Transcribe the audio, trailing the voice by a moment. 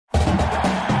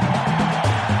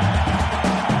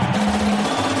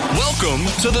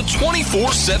Welcome to the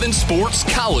 24/7 Sports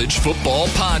College Football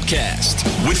Podcast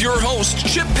with your hosts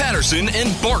Chip Patterson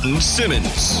and Barton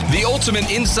Simmons. The ultimate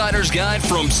insider's guide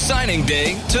from signing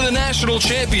day to the national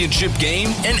championship game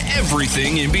and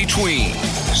everything in between.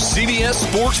 CBS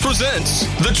Sports presents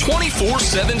the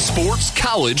 24/7 Sports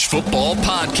College Football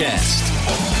Podcast.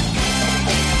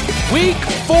 Week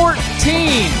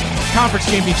 14. Conference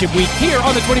Championship Week here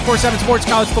on the 24/7 Sports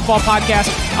College Football Podcast.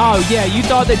 Oh, yeah, you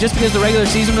thought that just because the regular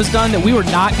season was done that we were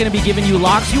not going to be giving you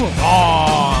locks? You were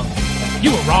wrong.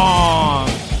 You were wrong.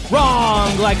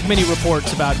 Wrong, like many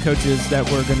reports about coaches that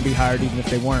were going to be hired even if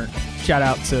they weren't. Shout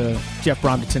out to Jeff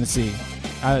Brom to Tennessee.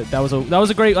 That was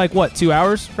a great, 2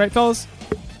 hours, right, fellas?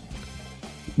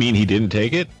 Mean he didn't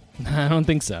take it? I don't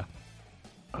think so.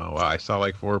 Oh, wow. I saw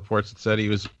 4 reports that said he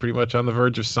was pretty much on the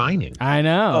verge of signing. I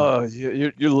know. Oh,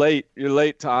 you're late. You're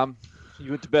late, Tom. You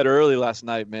went to bed early last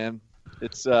night, man.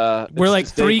 We're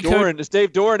three. It's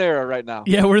Dave Doran era right now.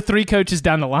 Yeah, we're 3 coaches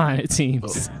down the line. It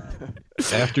seems.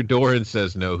 After Doran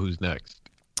says no, who's next?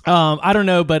 I don't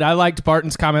know, but I liked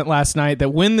Barton's comment last night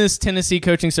that when this Tennessee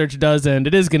coaching search does end,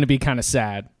 it is going to be kind of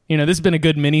sad. You know, this has been a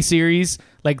good mini-series,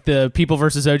 like the People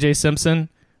versus O.J. Simpson.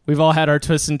 We've all had our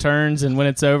twists and turns, and when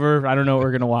it's over, I don't know what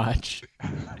we're going to watch.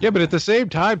 Yeah, but at the same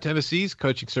time, Tennessee's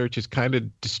coaching search is kind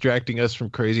of distracting us from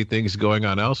crazy things going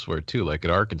on elsewhere, too, like at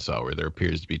Arkansas, where there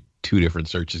appears to be 2 different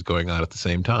searches going on at the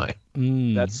same time.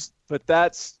 That's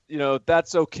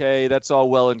okay. That's all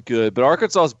well and good. But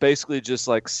Arkansas is basically just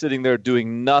sitting there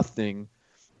doing nothing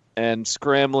and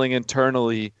scrambling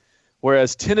internally,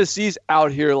 whereas Tennessee's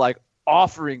out here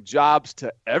offering jobs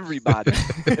to everybody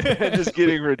and just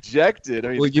getting rejected. I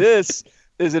mean, this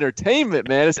is entertainment,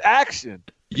 man. It's action.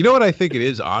 You know what I think it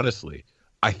is, honestly?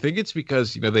 I think it's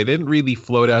because, they didn't really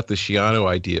float out the Schiano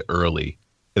idea early,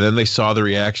 and then they saw the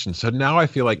reaction. So now I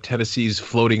feel like Tennessee's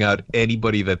floating out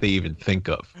anybody that they even think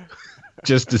of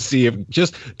just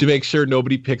to make sure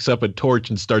nobody picks up a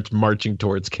torch and starts marching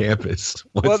towards campus.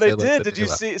 Well, they did. Did you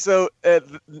see? So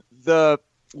the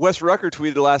Wes Rucker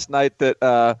tweeted last night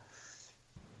that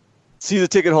season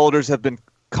ticket holders have been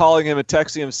calling him and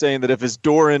texting him saying that if it's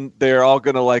Doran, they're all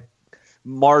going to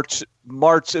march to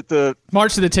the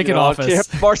ticket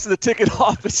office. March to the ticket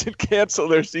office and cancel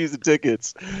their season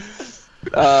tickets.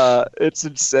 It's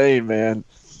insane, man.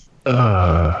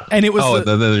 And it was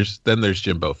then there's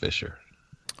Jimbo Fisher.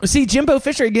 See, Jimbo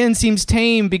Fisher again seems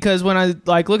tame because when I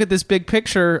look at this big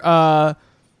picture,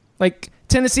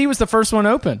 Tennessee was the first one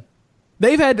open.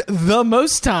 They've had the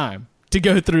most time to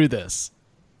go through this.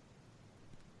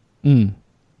 Do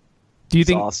you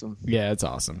think? Awesome. Yeah, it's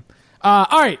awesome. All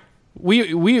right,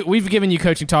 we've given you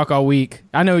coaching talk all week.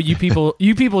 I know you people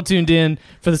tuned in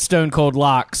for the Stone Cold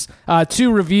Locks.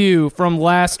 To review from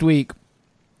last week,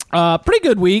 pretty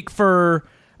good week for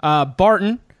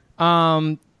Barton.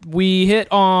 We hit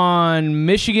on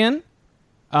Michigan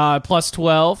plus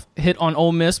 12, hit on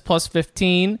Ole Miss plus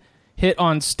 15, hit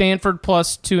on Stanford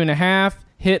plus 2.5.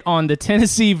 Hit on the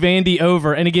Tennessee Vandy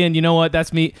over. And again, you know what?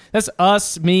 That's me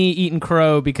eating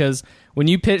crow because when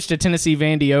you pitched a Tennessee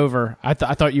Vandy over, I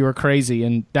thought you were crazy.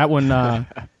 And that one,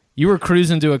 you were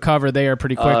cruising to a cover there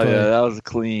pretty quickly. Oh, yeah, that was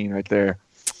clean right there.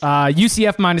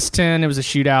 UCF minus 10. It was a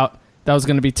shootout. That was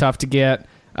going to be tough to get.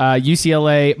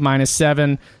 UCLA minus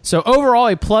 7. So overall,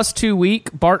 a plus 2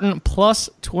 week. Barton plus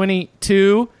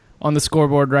 22 on the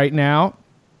scoreboard right now.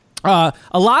 A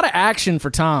lot of action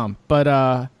for Tom,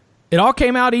 but it all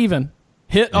came out even.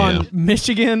 Hit on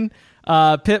Michigan,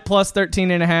 Pitt plus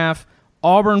 13.5,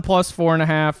 Auburn plus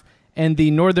 4.5, and the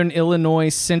Northern Illinois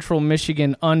Central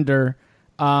Michigan under.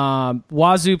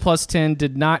 Wazoo plus 10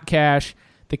 did not cash.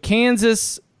 The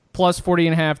Kansas plus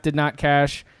 40.5 did not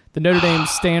cash. The Notre Dame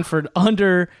Stanford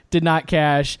under did not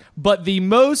cash. But the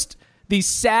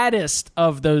saddest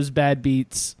of those bad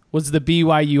beats was the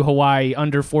BYU Hawaii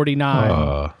under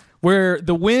 49, where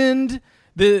the wind.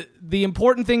 The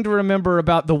important thing to remember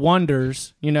about the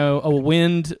Wonders, a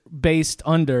wind-based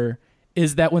under,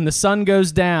 is that when the sun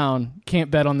goes down,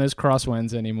 can't bet on those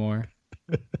crosswinds anymore.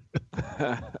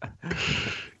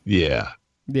 Yeah.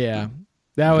 Yeah.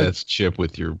 That's Chip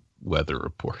with your weather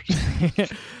report.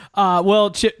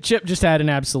 Well, Chip just had an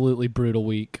absolutely brutal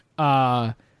week.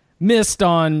 Missed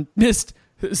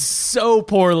so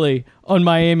poorly on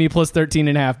Miami plus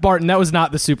 13.5. Barton, that was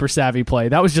not the super savvy play.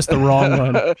 That was just the wrong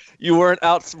one. You weren't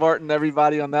outsmarting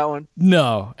everybody on that one?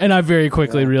 No, and I very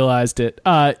quickly realized it.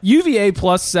 UVA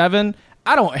plus 7,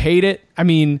 I don't hate it. I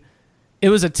mean, it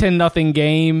was a 10-0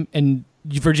 game, and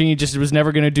Virginia just was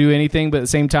never going to do anything, but at the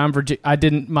same time,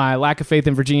 my lack of faith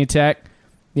in Virginia Tech,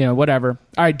 whatever.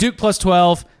 All right, Duke plus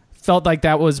 12. Felt like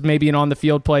that was maybe an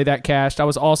on-the-field play that cashed. I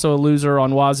was also a loser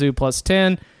on Wazoo plus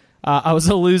 10. I was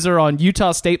a loser on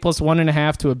Utah State plus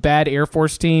 1.5 to a bad Air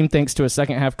Force team thanks to a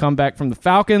second-half comeback from the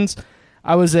Falcons.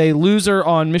 I was a loser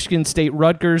on Michigan State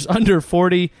Rutgers under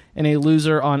 40 and a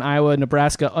loser on Iowa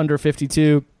Nebraska under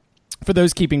 52. For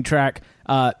those keeping track,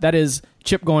 that is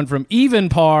Chip going from even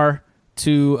par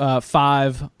to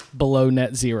 5 below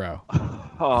net zero.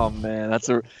 Oh man,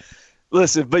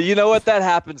 listen. But you know what? That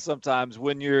happens sometimes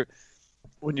when you're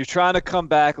trying to come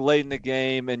back late in the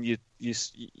game and you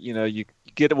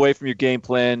get away from your game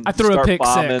plan. I threw a pick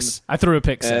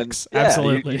six.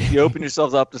 Absolutely. You open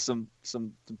yourselves up to some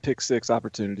pick six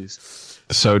opportunities.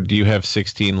 So do you have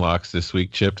 16 locks this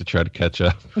week, Chip, to try to catch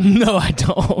up? No, I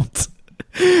don't.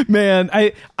 Man,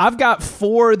 I've got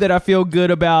 4 that I feel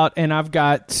good about, and I've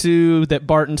got 2 that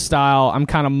Barton style I'm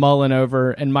kind of mulling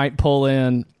over and might pull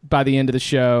in by the end of the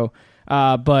show.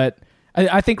 But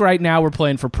I think right now we're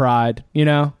playing for pride, you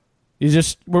know?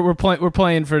 We're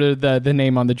playing for the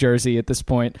name on the jersey at this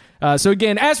point. So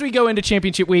again, as we go into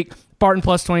championship week, Barton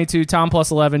plus 22, Tom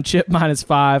plus 11, Chip minus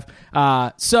 5.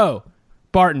 So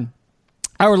Barton,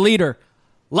 our leader,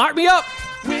 lock me up.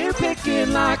 We're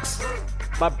picking locks.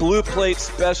 My Blue Plate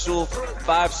special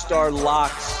 5-star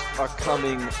locks are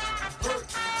coming.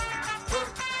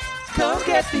 Come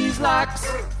get these locks.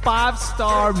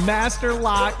 5-star master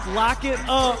lock. Lock it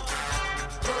up.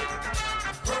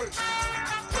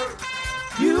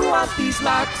 You want these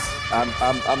locks?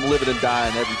 I'm living and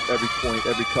dying every point,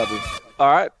 every cover.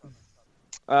 All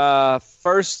right.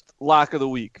 First lock of the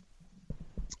week.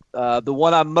 The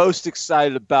one I'm most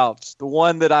excited about, the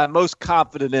one that I'm most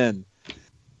confident in,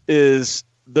 is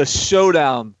the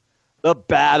showdown, the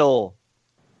battle,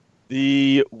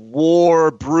 the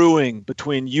war brewing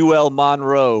between UL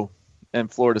Monroe and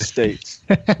Florida State.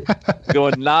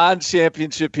 Going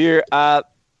non-championship here.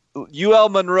 UL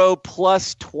Monroe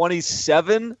plus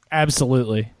 27.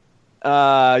 Absolutely.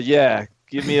 Yeah.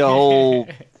 Give me a whole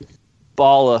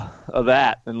ball of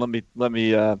that, and let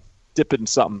me dip it in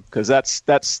something because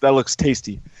that looks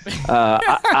tasty.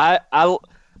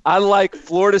 I like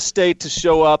Florida State to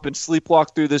show up and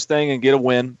sleepwalk through this thing and get a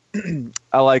win.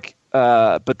 I like,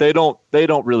 but they don't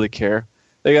really care.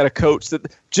 They got a coach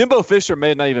that Jimbo Fisher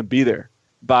may not even be there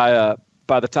by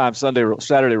the time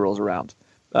Saturday rolls around.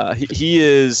 He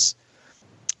is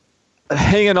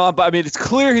hanging on, but I mean, it's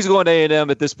clear he's going to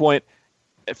A&M at this point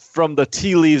from the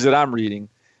tea leaves that I'm reading.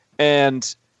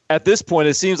 And at this point,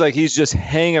 it seems like he's just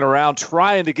hanging around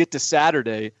trying to get to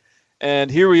Saturday. And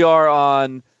here we are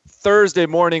on Thursday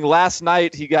morning. Last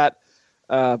night he got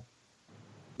there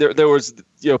was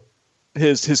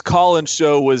his call-in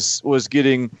show was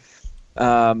getting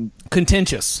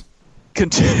contentious.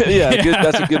 Yeah, good,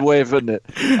 that's a good way of putting it.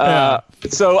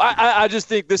 So I just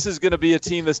think this is going to be a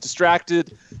team that's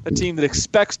distracted, a team that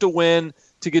expects to win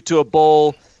to get to a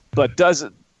bowl, but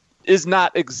is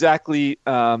not exactly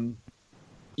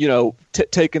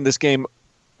taking this game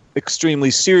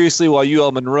extremely seriously. While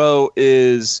UL Monroe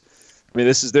is, I mean,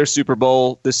 this is their Super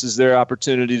Bowl. This is their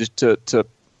opportunity to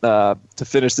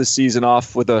finish this season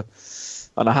off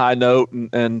on a high note,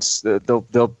 and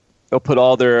they'll put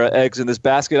all their eggs in this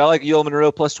basket. I like UL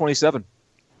Monroe plus 27.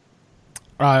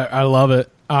 I love it.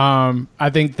 I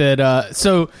think that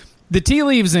so the tea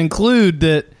leaves include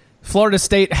that Florida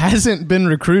State hasn't been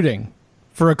recruiting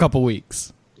for a couple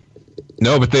weeks.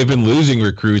 No, but they've been losing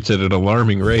recruits at an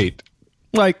alarming rate.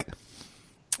 Like,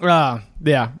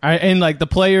 and like the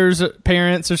players'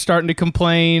 parents are starting to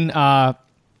complain.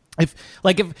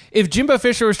 If Jimbo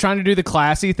Fisher was trying to do the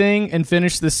classy thing and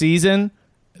finish the season,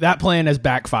 that plan has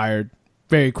backfired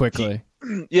very quickly.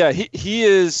 He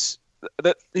is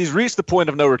that he's reached the point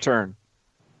of no return.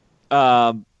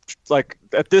 Like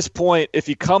at this point, if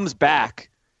he comes back,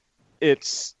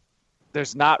 you've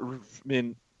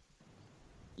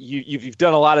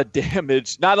done a lot of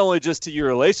damage, not only just to your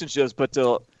relationships, but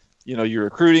to your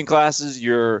recruiting classes,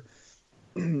 the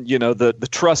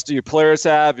trust that your players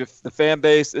have, the fan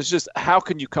base. It's just, how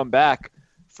can you come back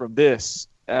from this?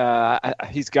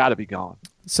 He's got to be gone.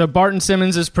 So Barton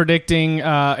Simmons is predicting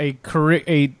a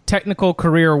technical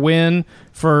career win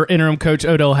for interim coach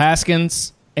Odell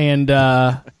Haskins and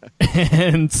a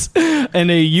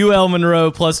UL Monroe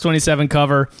plus 27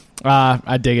 cover.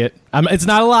 I dig it. It's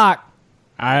not a lock.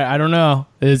 I don't know.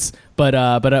 But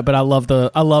I love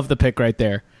the pick right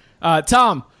there.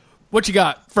 Tom, what you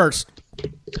got first?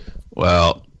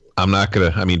 Well, I'm not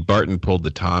gonna. I mean, Barton pulled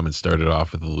the Tom and started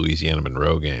off with the Louisiana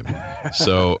Monroe game,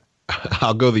 so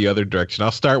I'll go the other direction.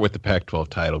 I'll start with the Pac-12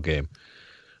 title game,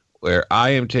 where I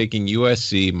am taking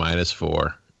USC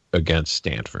 -4 against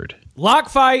Stanford. Lock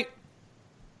fight.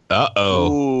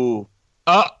 Uh-oh. Ooh.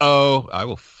 Uh-oh. I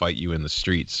will fight you in the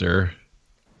street, sir.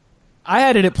 I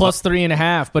had it at plus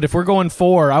 3.5, but if we're going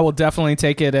 4, I will definitely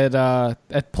take it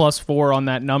at plus 4 on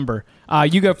that number.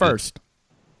 You go first.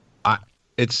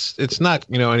 It's not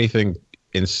anything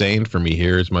insane for me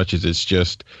here as much as it's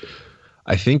just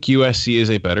I think USC is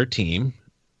a better team,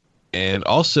 and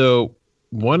also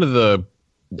one of the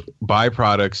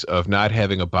byproducts of not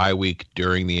having a bye week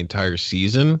during the entire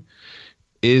season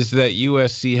is that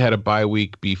USC had a bye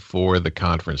week before the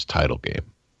conference title game.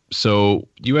 So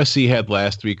USC had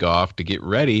last week off to get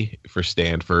ready for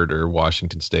Stanford or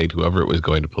Washington State, whoever it was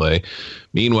going to play.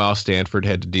 Meanwhile, Stanford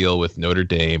had to deal with Notre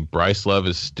Dame. Bryce Love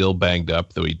is still banged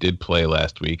up, though he did play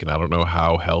last week, and I don't know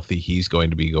how healthy he's going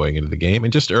to be going into the game.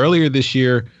 And just earlier this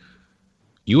year,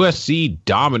 USC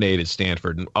dominated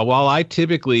Stanford. And while I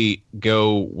typically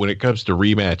go, when it comes to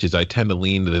rematches, I tend to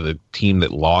lean to the team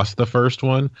that lost the first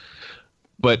one.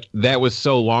 But that was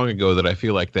so long ago that I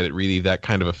feel like that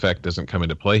kind of effect doesn't come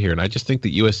into play here. And I just think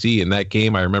that USC in that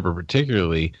game, I remember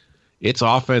particularly, its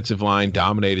offensive line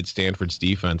dominated Stanford's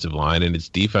defensive line, and its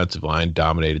defensive line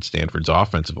dominated Stanford's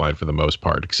offensive line for the most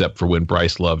part, except for when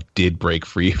Bryce Love did break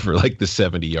free for like the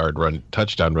 70-yard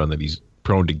touchdown run that he's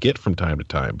prone to get from time to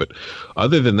time. But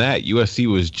other than that, USC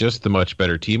was just the much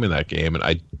better team in that game, and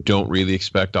I don't really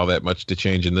expect all that much to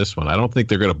change in this one. I don't think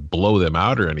they're going to blow them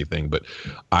out or anything, but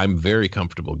I'm very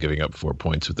comfortable giving up 4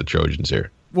 points with the Trojans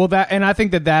here. Well, I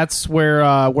think that's where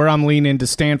I'm leaning to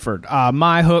Stanford.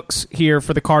 My hooks here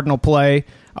for the Cardinal play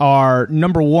are,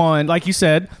 number one, like you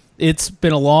said, it's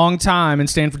been a long time, and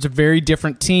Stanford's a very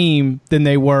different team than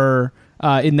they were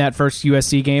in that first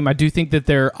USC game. I do think that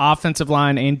their offensive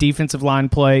line and defensive line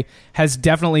play has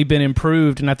definitely been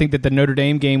improved, and I think that the Notre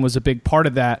Dame game was a big part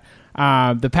of that.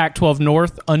 The Pac-12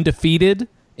 North undefeated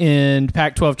in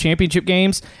Pac-12 championship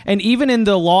games, and even in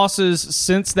the losses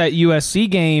since that USC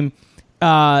game,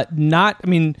 they're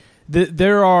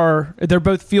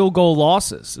both field goal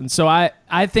losses, and so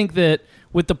I think that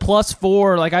with the plus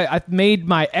 4, like I made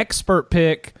my expert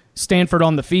pick Stanford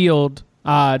on the field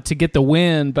to get the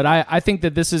win, but I think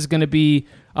that this is going to be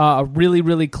a really,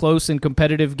 really close and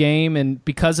competitive game, and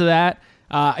because of that,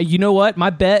 you know what?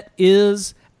 My bet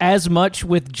is as much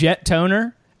with Jet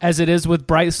Toner as it is with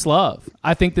Bryce Love.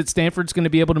 I think that Stanford's going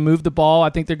to be able to move the ball. I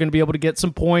think they're going to be able to get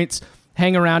some points,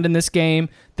 hang around in this game.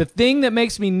 The thing that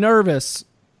makes me nervous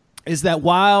is that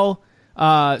while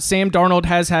Sam Darnold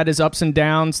has had his ups and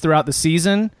downs throughout the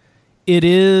season, it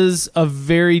is a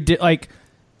very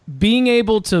being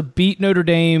able to beat Notre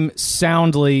Dame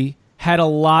soundly had a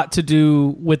lot to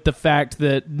do with the fact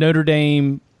that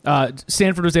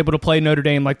Stanford was able to play Notre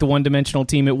Dame like the one-dimensional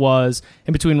team it was.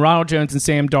 And between Ronald Jones and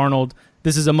Sam Darnold,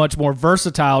 this is a much more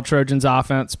versatile Trojans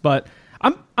offense. But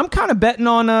I'm kind of betting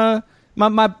on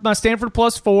my Stanford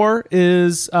plus 4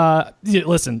 is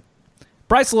listen.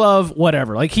 Bryce Love,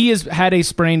 whatever. Like, he has had a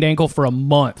sprained ankle for a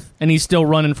month, and he's still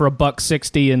running for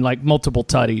 $160 and like multiple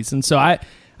tutties. And so I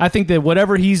think that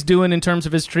whatever he's doing in terms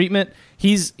of his treatment,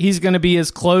 he's going to be as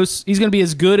close. He's going to be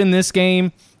as good in this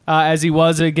game as he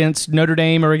was against Notre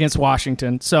Dame or against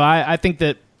Washington. So I think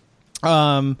that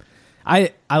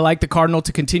I like the Cardinal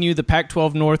to continue the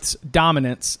Pac-12 North's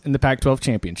dominance in the Pac-12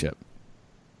 championship.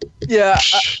 Yeah,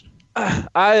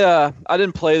 I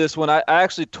didn't play this one. I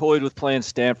actually toyed with playing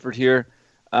Stanford here.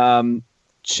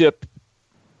 Chip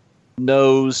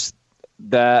knows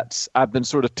that I've been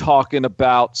sort of talking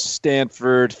about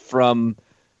Stanford from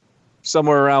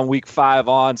somewhere around week 5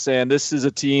 on, saying this is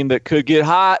a team that could get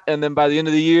hot, and then by the end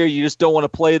of the year, you just don't want to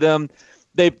play them.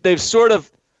 They've sort of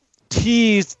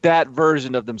teased that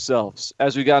version of themselves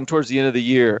as we gotten towards the end of the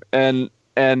year, and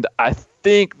I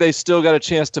think they still got a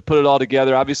chance to put it all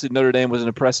together. Obviously, Notre Dame was an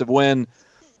impressive win.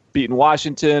 Beating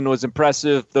Washington was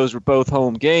impressive. Those were both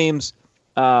home games.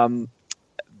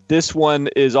 This one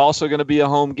is also going to be a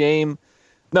home game.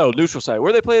 No, neutral site.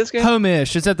 Where do they play this game?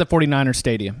 Home-ish. It's at the 49ers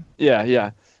Stadium.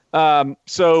 Yeah.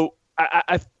 So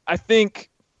I think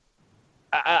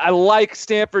I like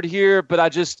Stanford here, but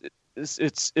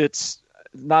it's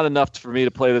not enough for me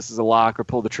to play this as a lock or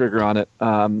pull the trigger on it.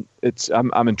 I'm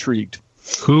intrigued.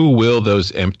 Who will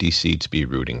those empty seats be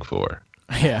rooting for?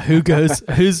 Yeah,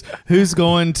 who's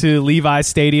going to Levi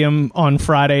Stadium on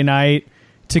Friday night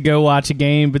to go watch a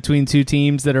game between two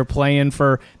teams that are playing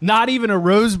for not even a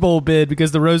Rose Bowl bid,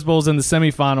 because the Rose Bowl's in the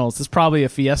semifinals. It's probably a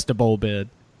Fiesta Bowl bid.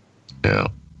 Yeah.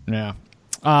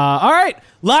 All right,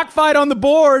 lock fight on the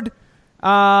board.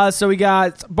 So we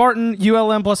got Barton,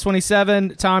 ULM plus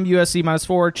 27, Tom, USC minus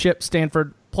 4, Chip,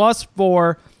 Stanford plus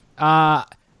 4. I'm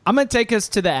going to take us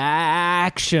to the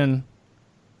action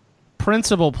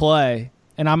principal play,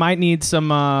 and I might need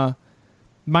somebody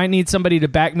to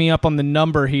back me up on the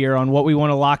number here on what we want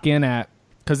to lock in at,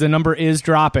 because the number is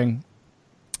dropping.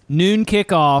 Noon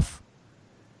kickoff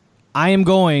I am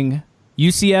going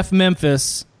UCF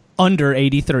Memphis under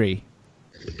 83.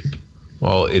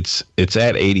 Well, it's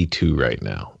at 82 right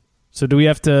now. So do we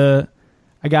have to?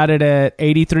 I got it at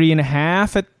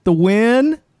 83.5 at the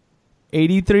win.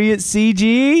 83 at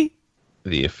CG.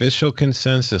 The official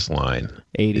consensus line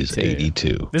 82. is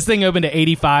 82. This thing opened at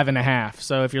 85.5.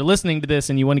 So if you're listening to this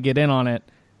and you want to get in on it,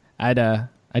 I'd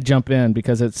jump in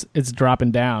because it's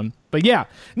dropping down. But yeah,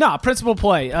 principal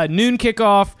play. Noon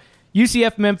kickoff,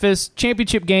 UCF Memphis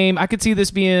championship game. I could see this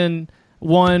being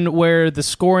one where the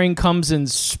scoring comes in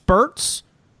spurts,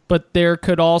 but there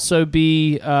could also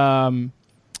be some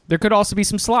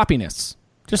sloppiness.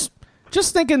 Just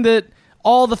thinking that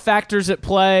all the factors at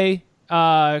play,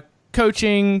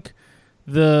 coaching,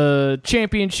 the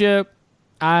championship,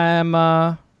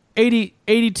 I'm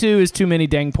 82 is too many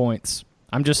dang points.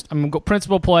 I'm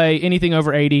principal play, anything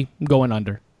over 80, I'm going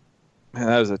under. Man,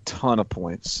 that is a ton of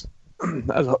points.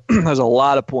 That's a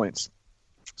lot of points.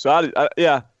 So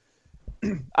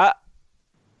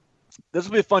this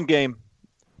will be a fun game.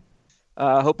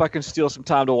 I hope I can steal some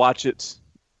time to watch it.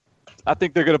 I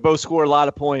think they're going to both score a lot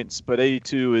of points, but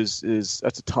 82 that's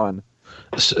a ton.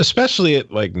 Especially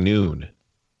at like noon.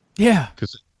 Yeah.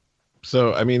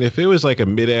 So, I mean, if it was like a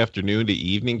mid-afternoon to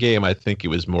evening game, I think it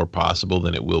was more possible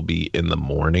than it will be in the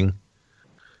morning.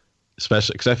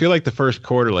 Especially because I feel like the first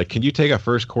quarter, like, can you take a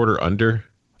first quarter under?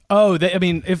 Oh,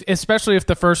 especially if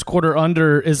the first quarter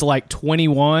under is like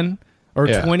 21 or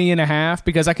 20.5,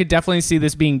 because I could definitely see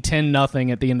this being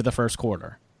 10-0 at the end of the first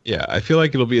quarter. Yeah, I feel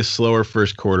like it'll be a slower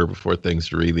first quarter before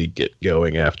things really get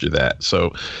going after that.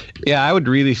 So, yeah, I would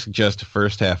really suggest a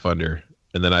first half under.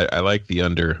 And then I like the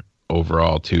under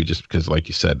overall, too, just because, like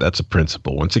you said, that's a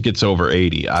principle. Once it gets over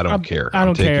 80, I don't care. I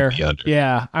don't care. The under.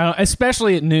 Yeah,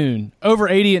 especially at noon. Over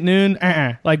 80 at noon,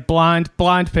 like blind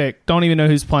pick. Don't even know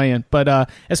who's playing. But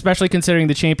especially considering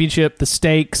the championship, the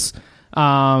stakes,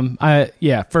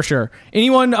 yeah, for sure.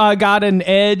 Anyone got an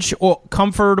edge or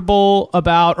comfortable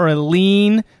about or a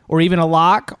lean or even a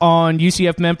lock on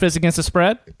UCF Memphis against the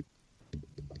spread?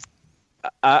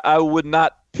 I would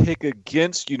not pick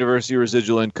against University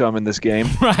residual income in this game.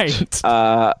 Right.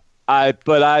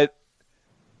 Like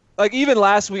even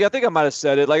last week, I think I might have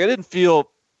said it. Like I didn't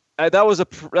feel that was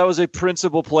a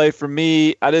principal play for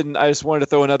me. I just wanted to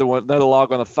throw another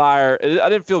log on the fire. I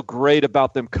didn't feel great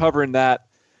about them covering that.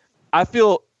 I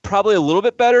feel probably a little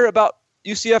bit better about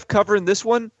UCF covering this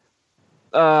one.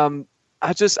 I've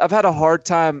had a hard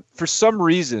time for some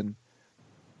reason.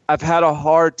 I've had a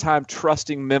hard time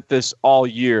trusting Memphis all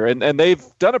year, and they've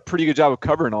done a pretty good job of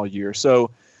covering all year.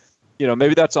 So,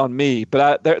 maybe that's on me,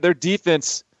 but their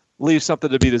defense leaves something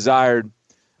to be desired.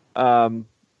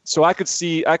 So I could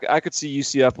see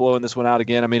UCF blowing this one out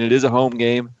again. I mean, it is a home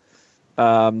game.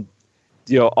 All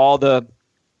the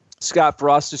Scott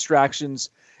Frost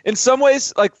distractions. In some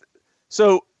ways,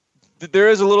 there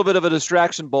is a little bit of a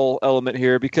distraction bowl element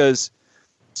here because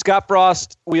Scott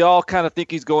Frost, we all kind of think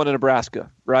he's going to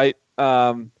Nebraska, right?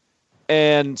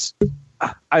 And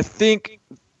I think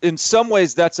in some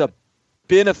ways that's a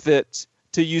benefit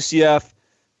to UCF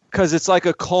because it's like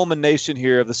a culmination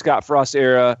here of the Scott Frost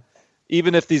era.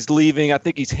 Even if he's leaving, I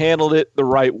think he's handled it the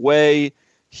right way.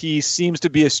 He seems to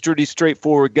be a sturdy,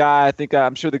 straightforward guy.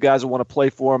 I'm sure the guys will want to play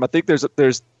for him. I think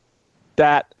there's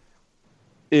that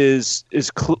is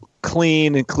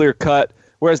clean and clear cut.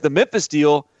 Whereas the Memphis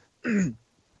deal,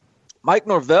 Mike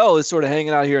Norvell is sort of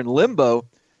hanging out here in limbo,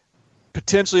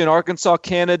 potentially an Arkansas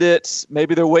candidate.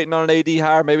 Maybe they're waiting on an AD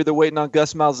hire. Maybe they're waiting on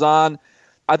Gus Malzahn.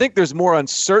 I think there's more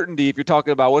uncertainty if you're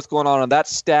talking about what's going on that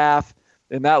staff,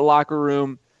 in that locker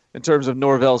room, in terms of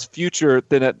Norvell's future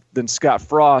than Scott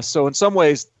Frost. So in some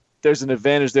ways, there's an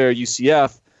advantage there at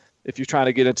UCF if you're trying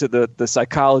to get into the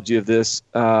psychology of this.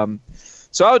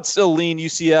 So I would still lean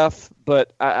UCF,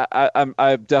 but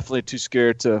I'm definitely too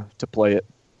scared to play it.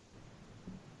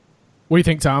 What do you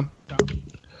think, Tom?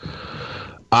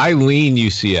 I lean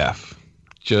UCF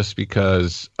just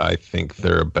because I think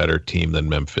they're a better team than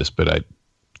Memphis, but I'd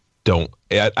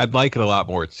like it a lot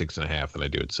more at 6.5 than I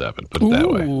do at 7. Put it that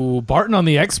way. Ooh, Barton on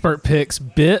the expert picks,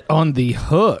 bit on the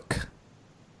hook.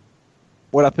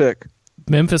 What'd I pick?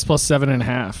 Memphis plus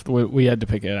 7.5. We had to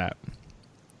pick it at.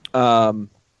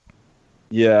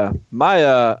 Yeah,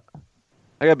 I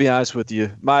gotta be honest with you.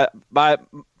 I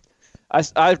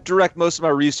direct most of my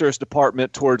research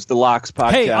department towards the Locks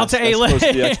podcast. Hey, I'll take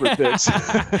the expert picks.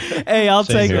 Hey, I'll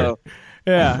Same take here. it.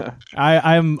 Yeah,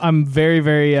 I'm very,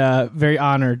 very, very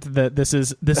honored that this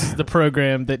is the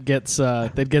program that gets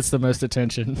the most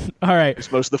attention. All right,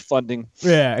 it's most of the funding.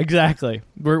 Yeah, exactly.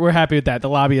 We're happy with that. The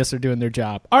lobbyists are doing their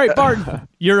job. All right, Barton,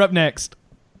 you're up next.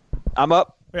 I'm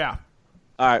up. Yeah.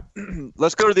 All right,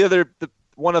 let's go to the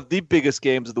one of the biggest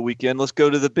games of the weekend. Let's go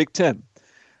to the Big Ten.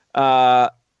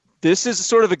 This is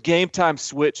sort of a game time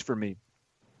switch for me.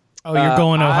 Oh, you're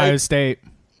going to Ohio State.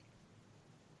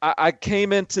 I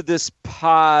came into this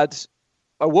pod.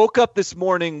 I woke up this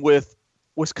morning with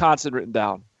Wisconsin written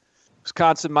down.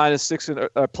 Wisconsin plus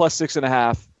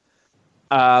 6.5.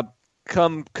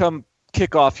 Come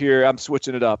kickoff here. I'm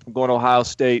switching it up. I'm going to Ohio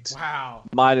State. Wow.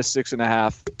 Minus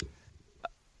 6.5.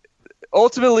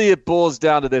 Ultimately, it boils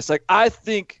down to this. Like, I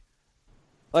think,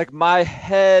 like, my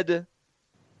head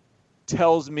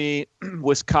tells me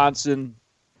Wisconsin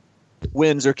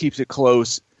wins or keeps it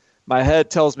close. My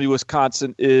head tells me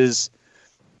Wisconsin is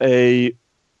a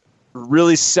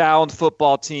really sound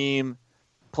football team,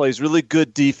 plays really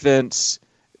good defense,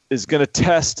 is going to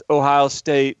test Ohio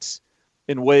State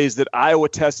in ways that Iowa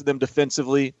tested them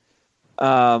defensively,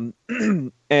 and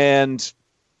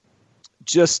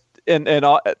just and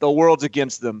the world's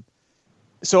against them.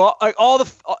 So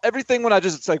everything when I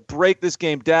just break this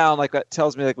game down, like that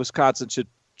tells me like Wisconsin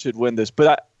should win this.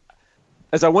 But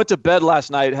as I went to bed last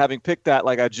night, having picked that,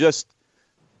 like it just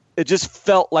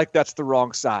felt like that's the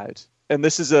wrong side. And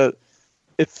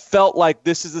it felt like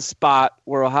this is the spot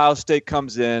where Ohio State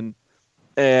comes in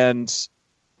and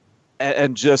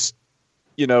just,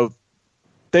 you know,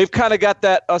 they've kind of got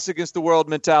that us against the world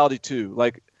mentality too.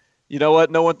 Like, you know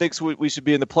what? No one thinks we should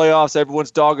be in the playoffs.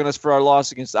 Everyone's dogging us for our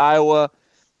loss against Iowa.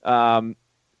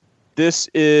 This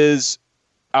is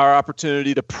our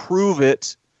opportunity to prove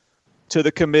it to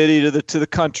the committee, to the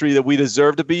country that we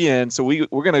deserve to be in. So we're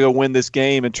going to go win this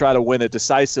game and try to win it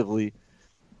decisively.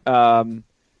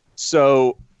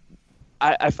 So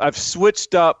I've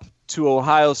switched up to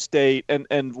Ohio State,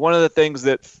 and one of the things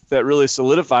that really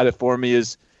solidified it for me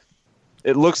is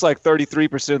it looks like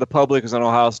 33% of the public is on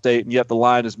Ohio State, and yet the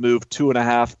line has moved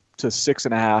 2.5 to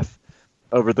 6.5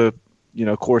 over the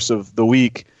course of the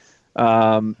week.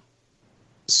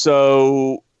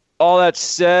 So all that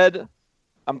said,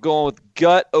 I'm going with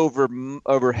gut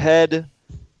over head,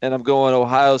 and I'm going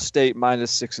Ohio State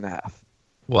minus 6.5.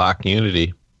 Lock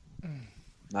unity.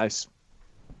 Nice.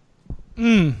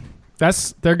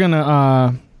 They're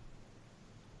gonna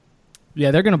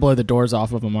blow the doors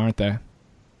off of them, aren't they?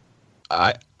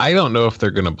 I don't know if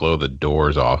they're gonna blow the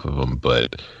doors off of them,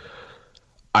 but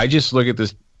I just look at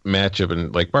this matchup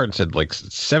and, like Barton said, like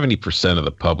 70% of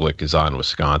the public is on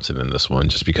Wisconsin in this one,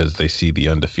 just because they see the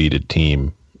undefeated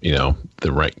team, the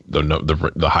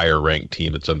higher ranked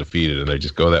team that's undefeated, and they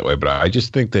just go that way. But I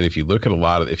just think that if you look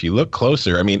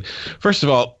closer, I mean, first of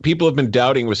all, people have been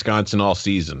doubting Wisconsin all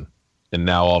season, and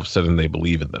now all of a sudden they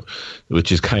believe in them,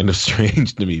 which is kind of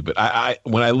strange to me. But I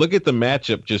when I look at the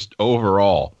matchup just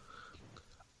overall,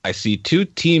 I see two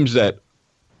teams that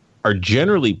are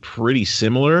generally pretty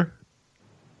similar,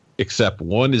 except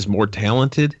one is more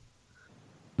talented.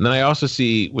 And then I also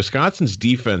see Wisconsin's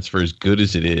defense, for as good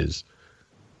as it is,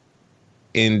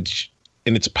 in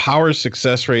its power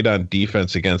success rate on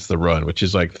defense against the run, which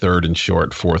is like third and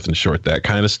short, fourth and short, that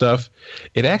kind of stuff,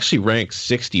 it actually ranks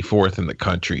 64th in the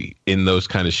country in those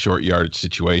kind of short yardage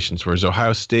situations, whereas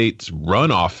Ohio State's run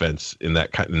offense in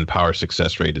power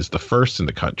success rate is the first in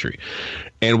the country.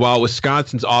 And while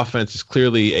Wisconsin's offense is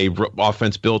clearly a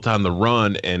offense built on the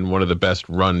run and one of the best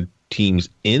run teams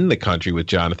in the country with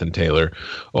Jonathan Taylor,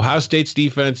 Ohio State's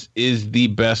defense is the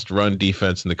best run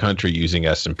defense in the country using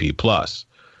S&P Plus.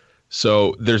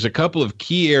 So there's a couple of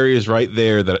key areas right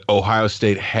there that Ohio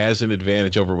State has an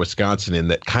advantage over Wisconsin in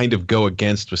that kind of go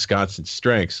against Wisconsin's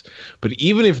strengths. But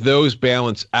even if those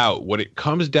balance out, what it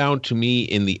comes down to me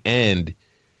in the end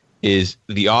is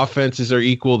the offenses are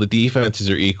equal, the defenses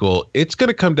are equal. It's going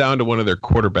to come down to one of their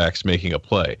quarterbacks making a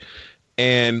play.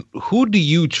 And who do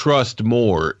you trust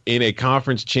more in a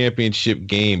conference championship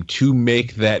game to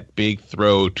make that big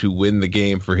throw to win the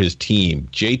game for his team,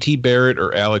 J.T. Barrett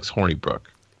or Alex Hornibrook?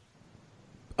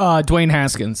 Dwayne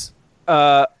Haskins.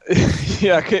 Yeah,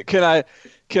 can I?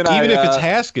 Even if it's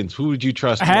Haskins, who would you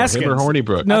trust Haskins. more, him or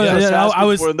Hornibrook? No, that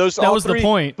was three, the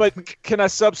point. But can I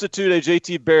substitute a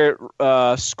JT Barrett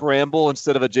scramble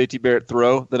instead of a JT Barrett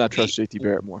throw? Then I trust JT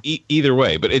Barrett more. Either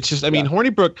way, but it's just, I mean,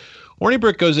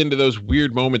 Hornibrook goes into those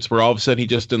weird moments where all of a sudden he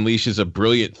just unleashes a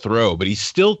brilliant throw, but he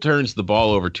still turns the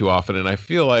ball over too often, and I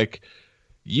feel like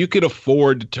you could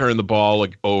afford to turn the ball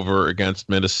over against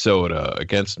Minnesota,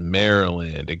 against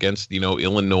Maryland, against,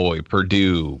 Illinois,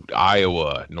 Purdue,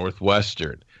 Iowa,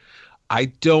 Northwestern. I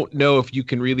don't know if you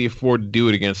can really afford to do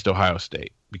it against Ohio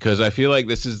State, because I feel like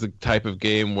this is the type of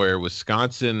game where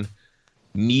Wisconsin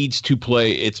needs to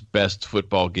play its best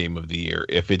football game of the year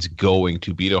if it's going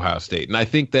to beat Ohio State. And I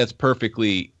think that's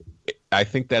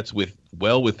with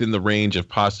well within the range of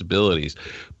possibilities.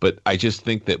 But I just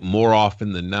think that more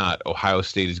often than not, Ohio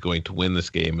State is going to win this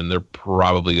game, and they're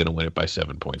probably going to win it by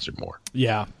 7 points or more.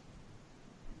 Yeah.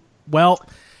 Well,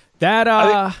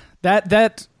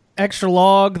 that extra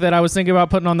log that I was thinking about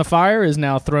putting on the fire is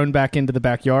now thrown back into the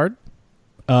backyard,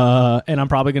 and I'm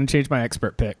probably going to change my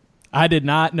expert pick. I did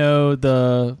not know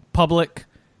the public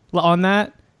on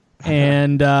that,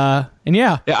 and yeah.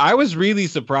 Yeah, I was really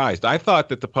surprised. I thought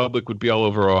that the public would be all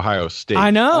over Ohio State.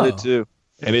 I know. I did too.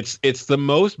 And it's the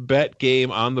most bet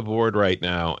game on the board right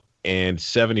now, and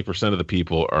 70% of the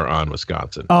people are on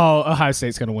Wisconsin. Oh, Ohio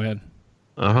State's going to win.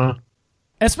 Uh-huh.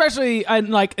 Especially,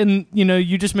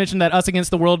 you just mentioned that us against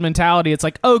the world mentality. It's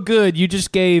like, oh, good, you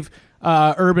just gave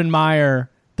Urban Meyer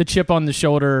the chip on the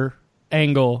shoulder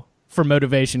angle for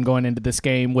motivation going into this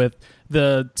game with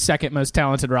the second most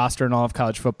talented roster in all of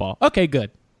college football. Okay, good.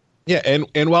 Yeah,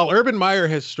 and while Urban Meyer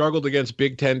has struggled against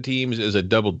Big Ten teams as a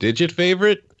double-digit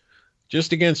favorite,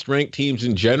 just against ranked teams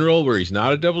in general where he's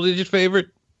not a double-digit favorite,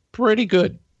 pretty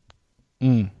good.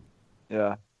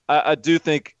 Yeah, I do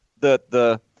think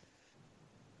that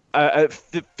it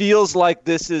feels like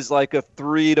this is like a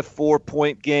 3 to 4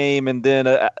 point game, and then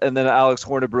Alex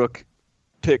Hornibrook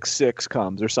pick 6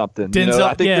 comes or something.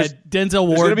 Denzel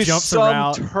Ward be jumps some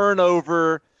around.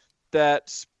 Turnover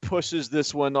that pushes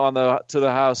this one to the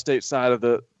Ohio State side of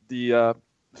the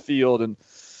field, and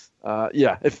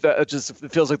it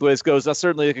feels like the way this goes. Now,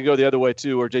 certainly it could go the other way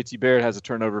too, or JT Barrett has a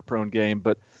turnover-prone game,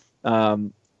 but I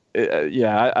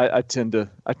tend to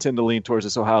lean towards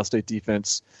this Ohio State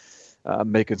defense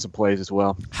making some plays as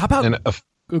well. How about?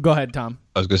 Go ahead, Tom.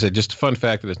 I was going to say just a fun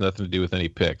fact that has nothing to do with any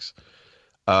picks.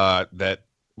 That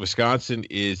Wisconsin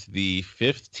is the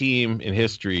 5th team in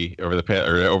history over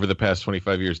the past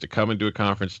 25 years to come into a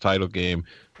conference title game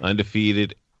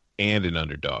undefeated and an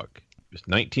underdog. It was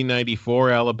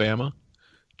 1994 Alabama,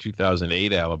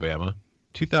 2008 Alabama,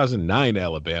 2009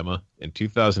 Alabama, and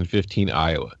 2015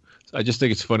 Iowa. So I just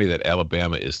think it's funny that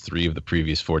Alabama is 3 of the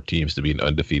previous 4 teams to be an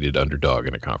undefeated underdog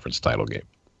in a conference title game.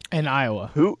 And Iowa.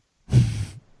 Who?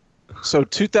 So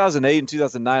 2008 and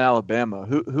 2009 Alabama.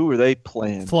 Who were they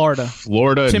playing? Florida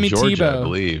and Timmy Georgia, Tebow. I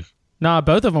believe. Nah,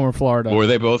 both of them were Florida. Or were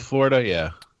they both Florida?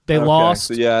 Yeah. They lost.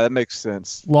 So yeah, that makes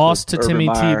sense. Lost to Urban Timmy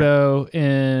Meyer. Tebow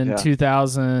in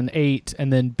 2008,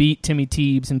 and then beat Timmy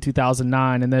Teebs in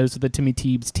 2009, and those are the Timmy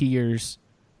Teebs tears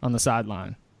on the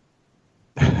sideline.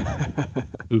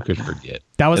 Who could forget?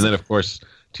 And then, of course,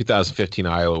 2015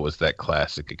 Iowa was that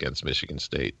classic against Michigan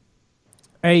State.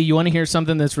 Hey, you want to hear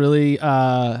something that's really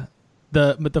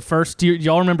the first? Do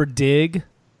y'all remember Dig?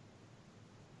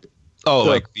 Oh,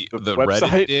 like the website?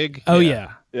 Reddit Dig? Oh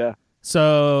yeah. Yeah.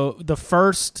 So the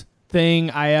first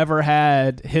thing I ever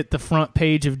had hit the front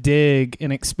page of Dig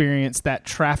and experience that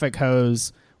traffic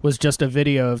hose was just a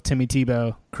video of Timmy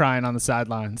Tebow crying on the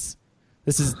sidelines.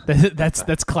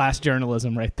 That's class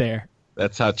journalism right there.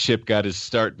 That's how Chip got his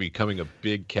start becoming a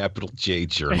big capital J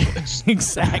journalist.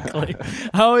 Exactly.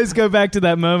 I always go back to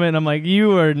that moment. I'm like, you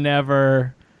were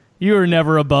never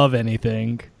above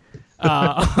anything. Look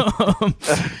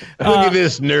at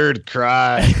this nerd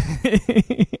cry.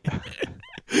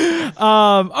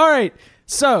 All right.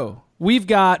 So we've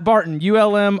got Barton,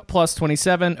 ULM plus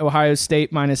 27, Ohio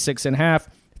State minus 6.5,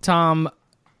 Tom,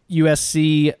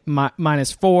 USC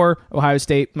minus 4, Ohio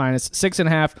State minus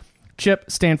 6.5, Chip,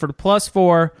 Stanford plus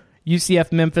 4,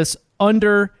 UCF Memphis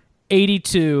under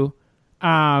 82.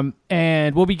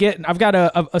 And we'll be I've got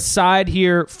a side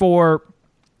here for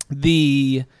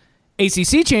the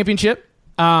ACC championship.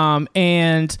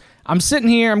 And I'm sitting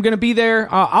here. I'm going to be there.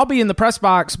 I'll be in the press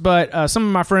box, but some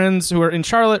of my friends who are in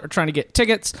Charlotte are trying to get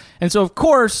tickets. And so, of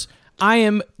course, I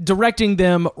am directing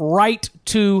them right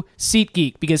to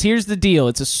SeatGeek, because here's the deal.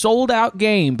 It's a sold-out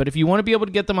game, but if you want to be able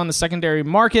to get them on the secondary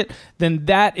market, then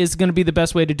that is going to be the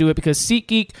best way to do it, because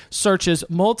SeatGeek searches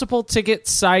multiple ticket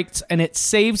sites, and it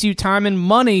saves you time and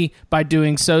money by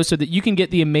doing so that you can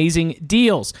get the amazing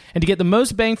deals. And to get the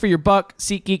most bang for your buck,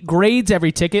 SeatGeek grades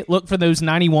every ticket. Look for those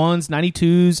 91s,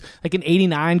 92s, like an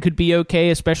 89 could be okay,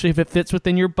 especially if it fits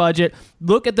within your budget.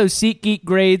 Look at those SeatGeek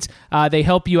grades. They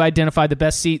help you identify the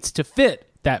best seats to fit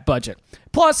that budget.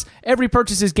 Plus, every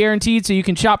purchase is guaranteed, so you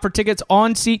can shop for tickets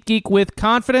on SeatGeek with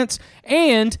confidence.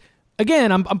 And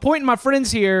again, I'm pointing my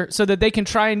friends here so that they can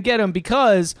try and get them,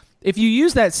 because if you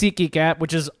use that SeatGeek app,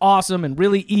 which is awesome and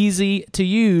really easy to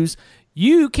use,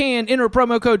 you can enter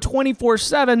promo code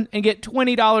 24/7 and get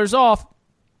 $20 off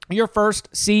your first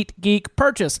SeatGeek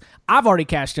purchase. I've already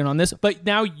cashed in on this, but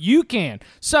now you can.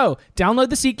 So download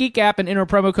the SeatGeek app and enter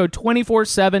promo code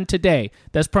 24/7 today.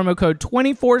 That's promo code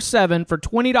 24/7 for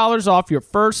 $20 off your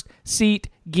first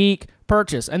SeatGeek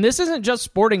purchase. And this isn't just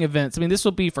sporting events. I mean, this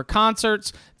will be for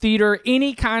concerts, theater,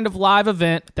 any kind of live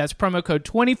event. That's promo code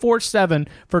 24/7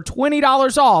 for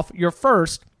 $20 off your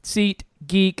first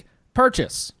SeatGeek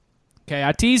purchase. Okay,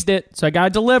 I teased it, so I got to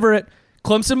deliver it.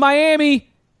 Clemson,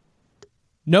 Miami.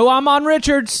 No Amon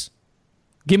Richards.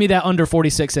 Give me that under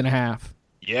 46.5.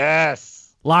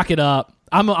 Yes. Lock it up.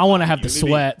 I want to have the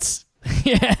sweats.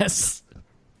 Yes.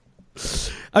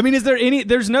 I mean,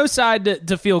 there's no side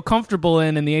to feel comfortable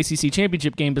in the ACC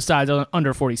championship game besides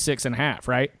under 46.5,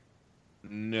 right?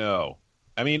 No.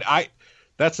 I mean,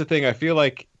 that's the thing. I feel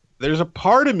like there's a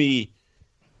part of me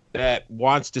that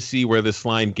wants to see where this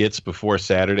line gets before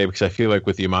Saturday, because I feel like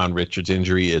with the Amon Richards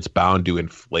injury, it's bound to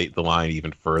inflate the line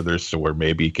even further, so where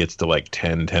maybe it gets to like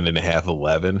 10, 10.5,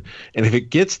 11. And if it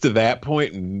gets to that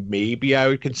point, maybe I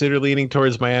would consider leaning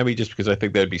towards Miami, just because I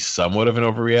think that'd be somewhat of an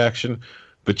overreaction.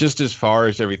 But just as far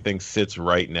as everything sits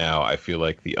right now, I feel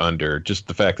like the under, just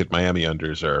the fact that Miami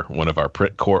unders are one of our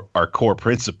core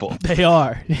principles. They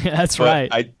are. That's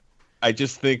but right. I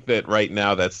just think that right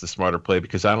now that's the smarter play,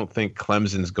 because I don't think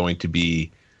Clemson's going to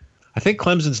be – I think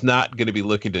Clemson's not going to be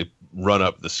looking to run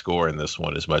up the score in this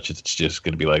one as much as it's just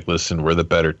going to be like, listen, we're the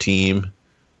better team.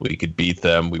 We could beat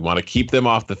them. We want to keep them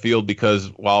off the field because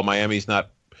while Miami's not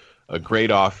a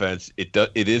great offense, it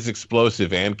is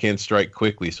explosive and can strike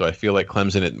quickly. So I feel like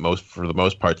Clemson, for the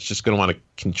most part, is just going to want to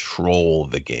control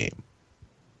the game.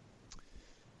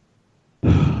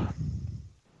 Oh,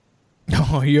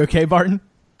 are you okay, Barton?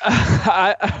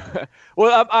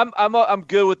 Well, I'm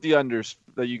good with the unders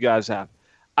that you guys have.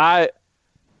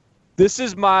 This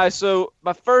is my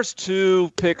first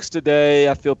two picks today.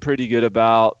 I feel pretty good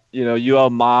about. UL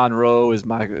Monroe is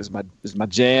my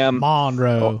jam.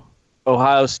 Monroe,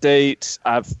 Ohio State.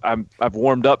 I've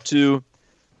warmed up to.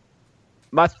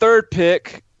 My third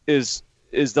pick is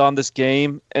on this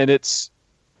game, and it's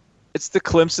the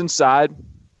Clemson side.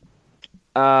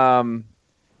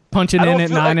 Punching in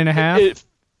at 9.5.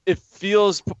 It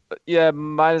feels,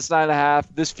 minus 9.5.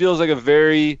 This feels like a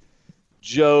very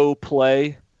Joe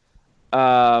play,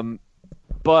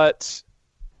 but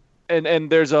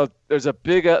there's a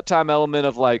big time element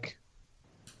of like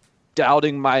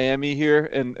doubting Miami here,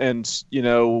 and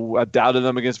I doubted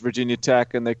them against Virginia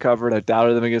Tech and they covered. I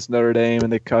doubted them against Notre Dame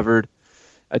and they covered.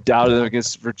 I doubted them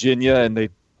against Virginia and they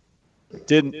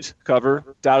didn't cover.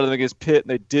 Doubted them against Pitt and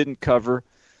they didn't cover.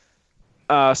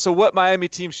 So what Miami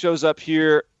team shows up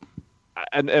here,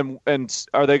 and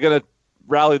are they going to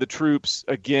rally the troops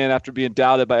again after being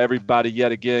doubted by everybody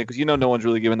yet again? Because no one's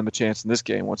really giving them a chance in this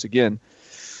game once again.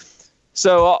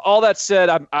 So all that said,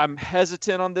 I'm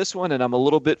hesitant on this one, and I'm a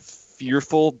little bit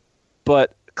fearful.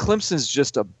 But Clemson's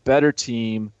just a better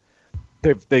team.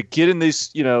 They get in these,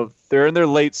 they're in their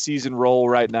late season role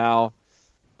right now.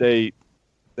 They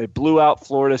blew out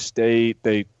Florida State.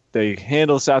 They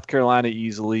handle South Carolina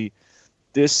easily.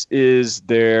 This is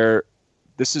their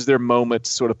moment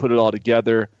to sort of put it all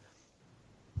together.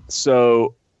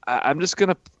 So I'm just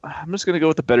gonna go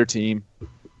with the better team,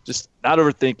 just not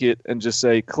overthink it, and just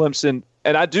say Clemson.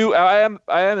 And I am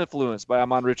influenced by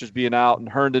Amon Richards being out and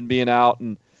Herndon being out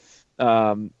and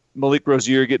Malik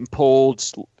Rozier getting pulled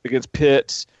against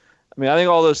Pitt. I mean, I think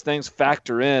all those things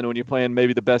factor in when you're playing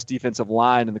maybe the best defensive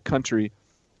line in the country.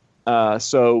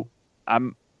 So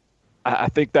I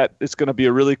think that it's going to be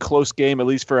a really close game, at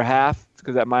least for a half,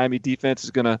 because that Miami defense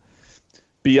is going to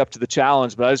be up to the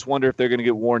challenge. But I just wonder if they're going to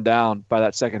get worn down by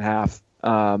that second half,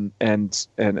 and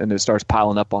it starts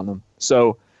piling up on them.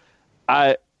 So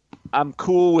I'm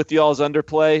cool with y'all's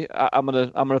underplay. I'm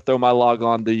gonna throw my log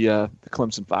on the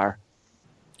Clemson Fire.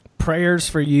 Prayers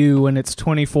for you when it's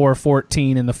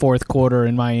 24-14 in the fourth quarter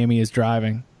and Miami is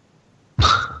driving.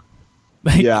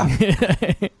 Yeah.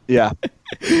 Yeah.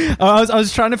 I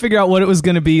was trying to figure out what it was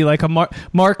going to be. Like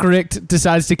Mark Richt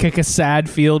decides to kick a sad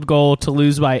field goal to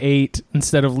lose by 8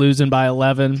 instead of losing by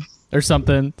 11 or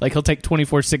something. Like he'll take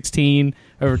 24-16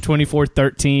 or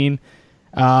 24-13.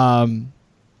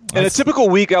 In a typical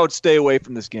week, I would stay away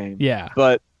from this game. Yeah.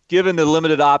 But given the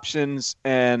limited options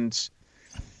and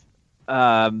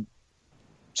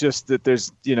just that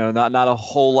there's not a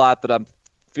whole lot that I'm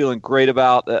feeling great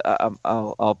about,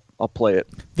 I'll play it.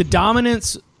 The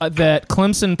dominance that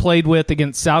Clemson played with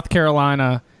against South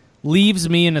Carolina leaves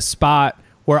me in a spot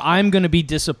where I'm going to be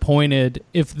disappointed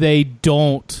if they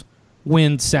don't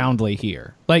win soundly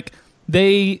here. Like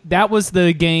that was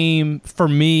the game for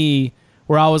me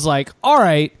where I was like, all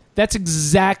right, that's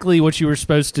exactly what you were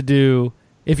supposed to do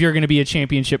if you're going to be a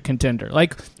championship contender.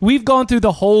 Like we've gone through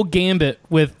the whole gambit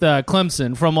with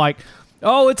Clemson from like,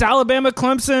 oh, it's Alabama,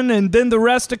 Clemson, and then the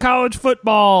rest of college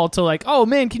football to like, oh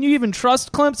man, can you even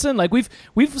trust Clemson? Like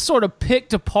we've sort of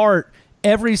picked apart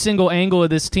every single angle of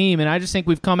this team, and I just think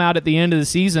we've come out at the end of the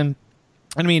season.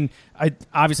 I mean,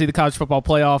 obviously the College Football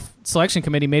Playoff Selection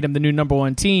Committee made them the new number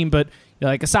one team, but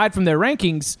like aside from their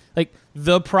rankings, like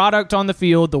the product on the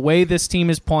field, the way this team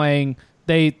is playing,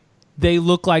 they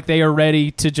look like they are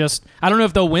ready to just. I don't know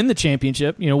if they'll win the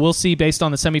championship. We'll see based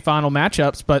on the semifinal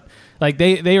matchups, but like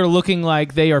they are looking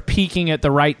like they are peaking at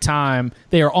the right time.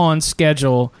 They are on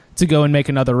schedule to go and make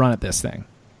another run at this thing.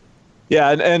 Yeah,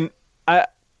 and I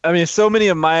mean, so many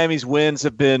of Miami's wins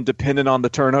have been dependent on the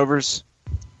turnovers,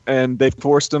 and they've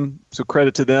forced them, so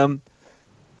credit to them.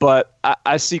 But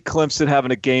I see Clemson having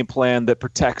a game plan that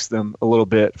protects them a little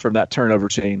bit from that turnover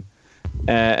chain.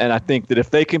 And I think that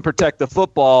if they can protect the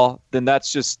football, then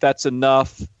that's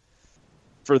enough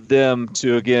for them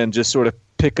to, again, just sort of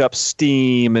pick up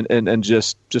steam and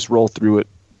just roll through it.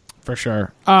 For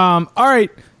sure. All right,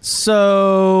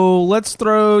 so let's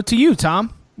throw to you,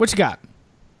 Tom. What you got?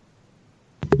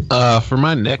 For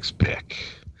my next pick,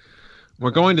 we're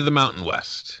going to the Mountain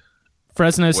West.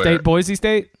 Fresno State, Boise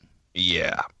State?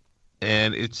 Yeah.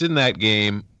 And it's in that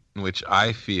game in which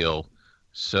I feel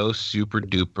so super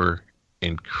duper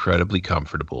incredibly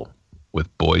comfortable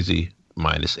with Boise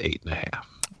minus 8.5.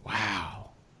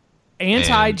 Wow.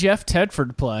 Anti-Jeff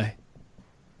Tedford play.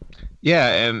 Yeah,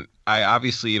 and I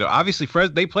obviously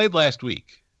they played last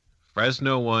week.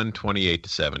 Fresno won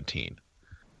 28-17.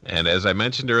 And as I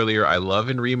mentioned earlier, I love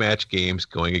in rematch games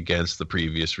going against the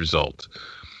previous result.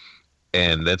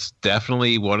 And that's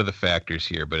definitely one of the factors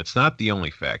here, but it's not the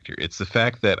only factor. It's the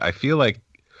fact that I feel like,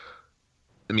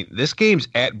 this game's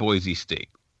at Boise State.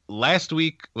 Last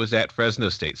week was at Fresno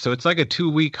State. So it's like a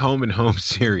 2-week home and home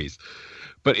series.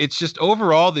 But it's just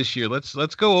overall this year, let's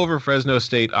go over Fresno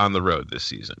State on the road this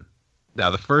season. Now,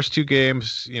 the first two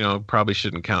games, probably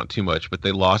shouldn't count too much, but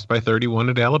they lost by 31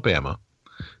 at Alabama.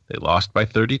 They lost by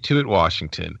 32 at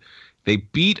Washington. They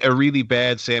beat a really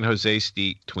bad San Jose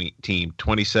State team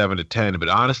 27-10, but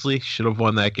honestly should have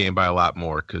won that game by a lot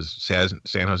more because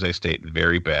San Jose State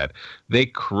very bad. They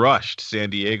crushed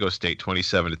San Diego State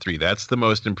 27-3. That's the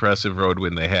most impressive road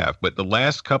win they have. But the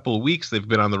last couple of weeks they've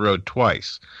been on the road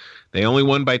twice. They only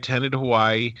won by 10 at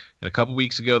Hawaii, and a couple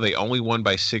weeks ago they only won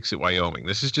by 6 at Wyoming.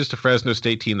 This is just a Fresno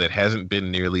State team that hasn't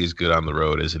been nearly as good on the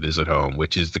road as it is at home,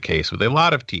 which is the case with a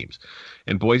lot of teams.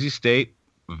 And Boise State,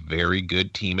 very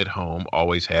good team at home,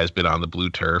 always has been on the blue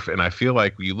turf. And I feel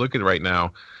like you look at it right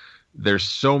now, there's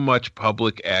so much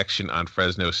public action on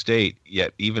Fresno State,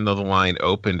 yet even though the line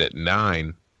opened at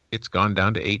 9, it's gone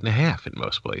down to 8.5 in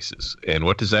most places. And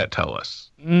what does that tell us?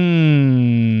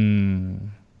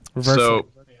 So,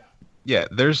 yeah,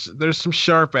 there's some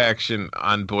sharp action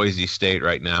on Boise State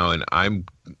right now, and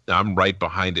I'm right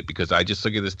behind it because I just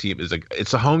look at this team as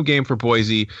it's a home game for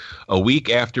Boise. A week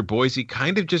after Boise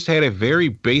kind of just had a very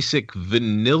basic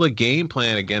vanilla game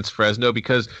plan against Fresno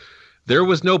because there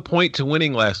was no point to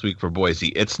winning last week for Boise.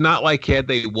 It's not like had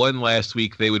they won last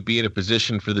week, they would be in a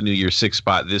position for the New Year's Six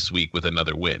spot this week with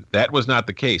another win. That was not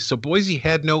the case. So Boise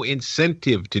had no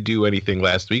incentive to do anything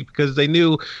last week because they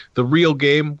knew the real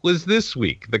game was this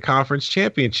week, the conference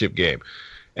championship game.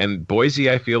 And Boise,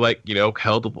 I feel like,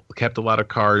 kept a lot of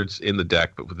cards in the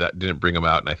deck, but that didn't bring them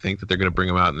out. And I think that they're going to bring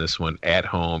them out in this one at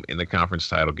home in the conference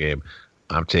title game.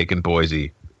 I'm taking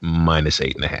Boise minus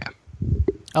 8.5.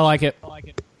 I like it.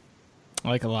 I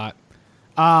like a lot.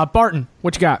 Barton,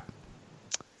 what you got?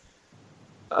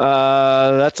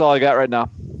 That's all I got right now.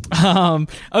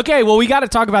 Okay, well, we got to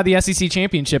talk about the SEC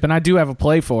championship, and I do have a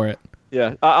play for it.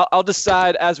 Yeah, I'll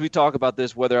decide as we talk about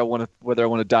this whether I want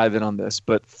to dive in on this.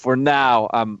 But for now,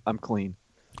 I'm clean.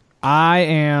 I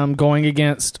am going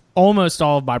against almost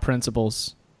all of my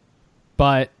principles,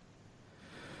 but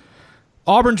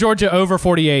Auburn, Georgia over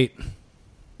 48.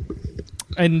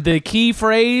 And the key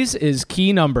phrase is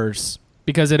key numbers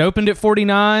because it opened at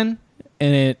 49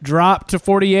 and it dropped to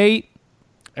 48,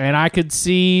 and I could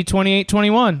see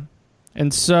 28-21.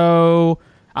 And so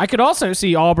I could also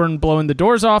see Auburn blowing the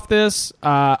doors off this.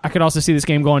 I could also see this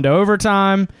game going to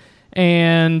overtime.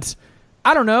 And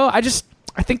I don't know. I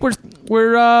think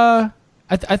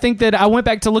I think that I went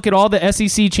back to look at all the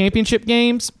SEC championship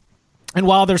games, and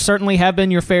while there certainly have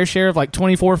been your fair share of like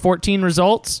 24-14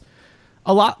 results,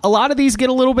 a lot of these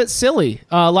get a little bit silly.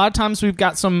 A lot of times we've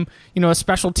got some, a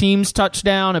special teams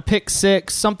touchdown, a pick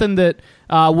six, something that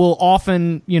will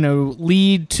often,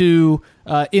 lead to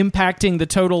impacting the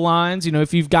total lines.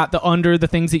 If you've got the under, the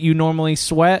things that you normally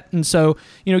sweat. And so,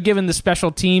 given the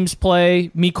special teams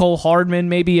play, Mecole Hardman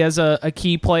maybe as a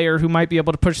key player who might be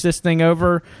able to push this thing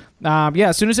over.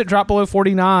 As soon as it dropped below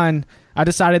 49, I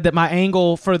decided that my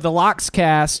angle for the Locks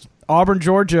cast, Auburn,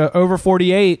 Georgia over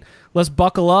 48. Let's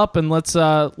buckle up and let's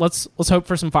hope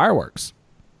for some fireworks.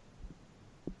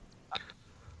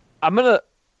 I'm gonna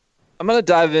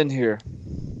dive in here,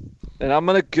 and I'm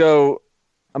gonna go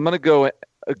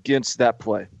against that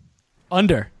play.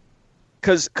 Under.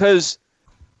 Because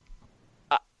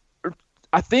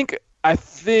I think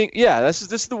yeah, this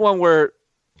is the one where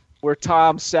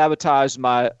Tom sabotaged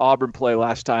my Auburn play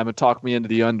last time and talked me into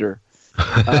the under.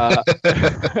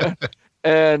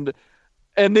 And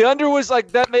the under was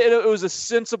like that. It was a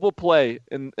sensible play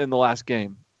in the last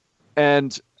game,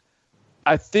 and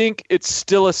I think it's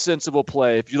still a sensible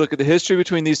play. If you look at the history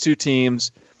between these two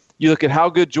teams, you look at how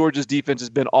good Georgia's defense has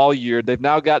been all year. They've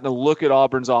now gotten a look at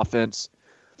Auburn's offense.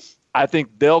 I think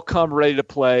they'll come ready to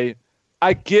play.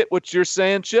 I get what you're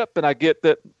saying, Chip, and I get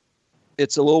that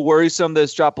it's a little worrisome that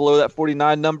it's dropped below that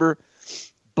 49 number,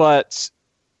 but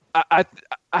I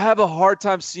have a hard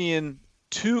time seeing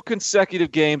 2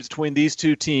 consecutive games between these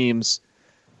two teams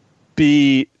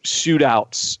be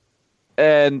shootouts.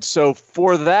 And so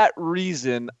for that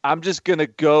reason, I'm just going to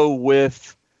go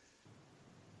with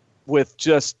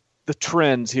just the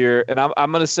trends here. And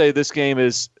I'm going to say this game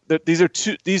is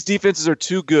these defenses are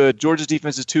too good. Georgia's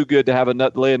defense is too good to have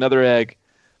lay another egg.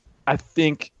 I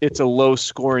think it's a low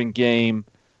scoring game.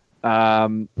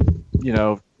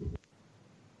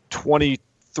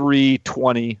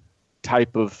 23-20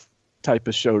 type of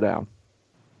showdown.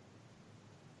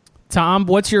 Tom,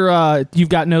 what's your you've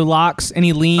got no locks,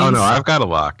 any leans? Oh no, I've got a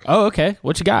lock. Oh, okay.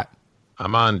 What you got?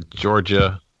 I'm on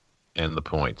Georgia and the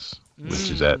points, which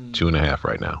is at 2.5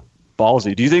 right now.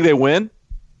 Ballsy. Do you think they win?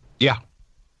 Yeah.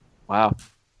 Wow.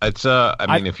 It's I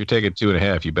mean, if you're taking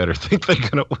 2.5, you better think they're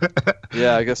gonna win.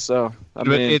 Yeah, I guess so. But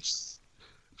it's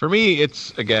for me,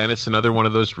 it's another one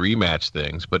of those rematch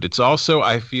things. But it's also,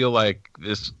 I feel like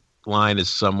this line is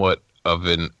somewhat of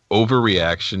an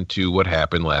overreaction to what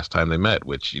happened last time they met,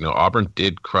 which, Auburn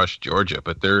did crush Georgia.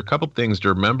 But there are a couple things to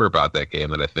remember about that game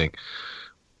that I think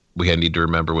we need to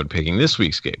remember when picking this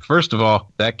week's game. First of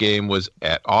all, that game was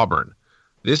at Auburn.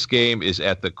 This game is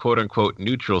at the quote-unquote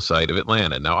neutral site of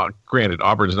Atlanta. Now, granted,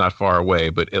 Auburn's not far away,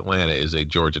 but Atlanta is a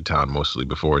Georgia town mostly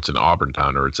before it's an Auburn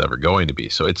town or it's ever going to be.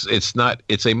 So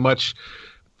it's a much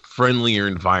friendlier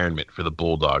environment for the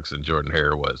Bulldogs than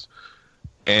Jordan-Hare was.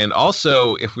 And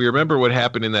also, if we remember what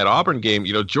happened in that Auburn game,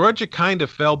 Georgia kind of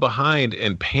fell behind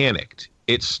and panicked.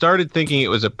 It started thinking it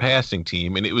was a passing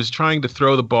team, and it was trying to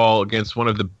throw the ball against one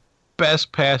of the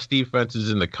best pass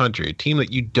defenses in the country, a team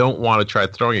that you don't want to try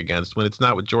throwing against when it's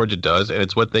not what Georgia does, and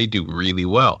it's what they do really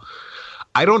well.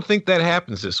 I don't think that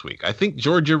happens this week. I think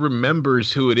Georgia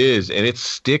remembers who it is, and it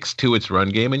sticks to its run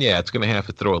game. And yeah, it's going to have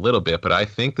to throw a little bit, but I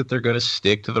think that they're going to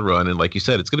stick to the run. And like you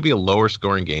said, it's going to be a lower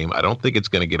scoring game. I don't think it's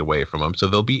going to get away from them, so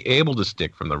they'll be able to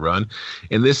stick from the run.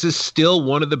 And this is still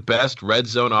one of the best red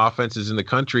zone offenses in the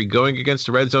country going against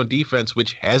a red zone defense,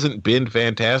 which hasn't been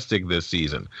fantastic this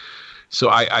season. So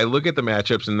I look at the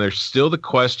matchups, and there's still the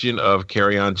question of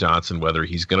Kerryon Johnson, whether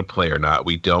he's going to play or not.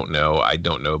 We don't know. I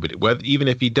don't know. But even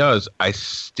if he does, I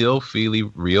still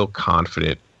feel real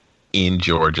confident in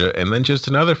Georgia. And then just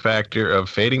another factor of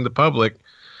fading the public,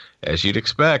 as you'd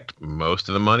expect, most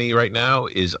of the money right now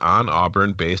is on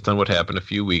Auburn based on what happened a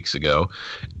few weeks ago.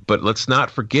 But let's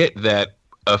not forget that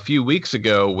a few weeks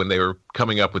ago when they were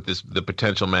coming up with the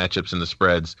potential matchups and the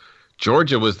spreads,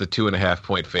 Georgia was the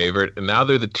 2.5-point favorite, and now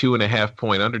they're the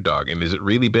 2.5-point underdog. And has it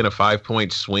really been a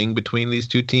 5-point swing between these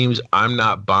two teams? I'm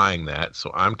not buying that,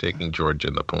 so I'm taking Georgia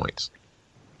in the points.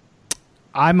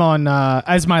 I'm on,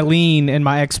 as my lean and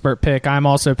my expert pick, I'm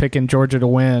also picking Georgia to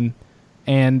win.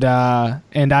 And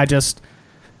I just,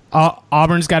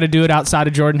 Auburn's got to do it outside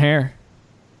of Jordan-Hare.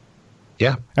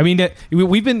 Yeah. I mean,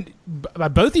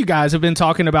 both of you guys have been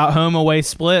talking about home-away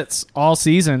splits all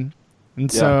season.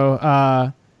 And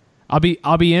so,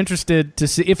 I'll be interested to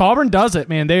see if Auburn does it,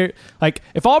 man.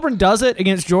 If Auburn does it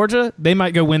against Georgia, they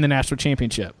might go win the national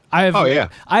championship. I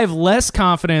have less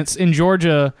confidence in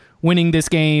Georgia winning this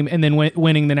game and then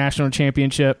winning the national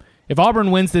championship. If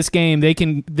Auburn wins this game,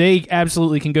 they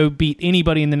absolutely can go beat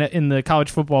anybody in the college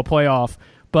football playoff.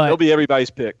 But they'll be everybody's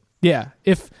pick. Yeah.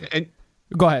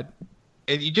 Go ahead.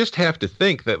 And you just have to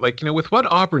think that, with what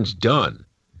Auburn's done,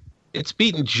 it's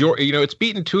beaten Georgia. It's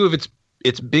beaten two of its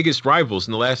biggest rivals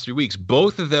in the last 3 weeks,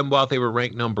 both of them while they were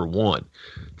ranked number 1.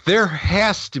 There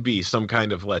has to be some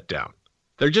kind of letdown.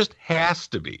 There just has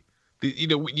to be.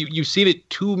 You've seen it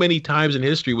too many times in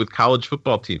history with college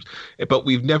football teams, but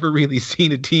we've never really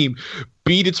seen a team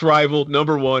beat its rival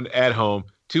number 1 at home.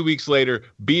 2 weeks later,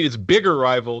 beat its bigger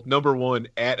rival number 1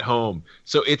 at home.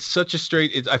 So it's such a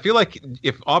I feel like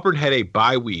if Auburn had a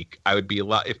bye week, I would be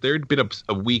if there had been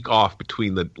a week off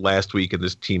between the last week and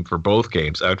this team for both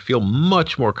games, I would feel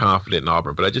much more confident in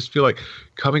Auburn. But I just feel like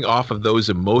coming off of those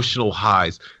emotional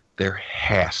highs, there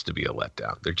has to be a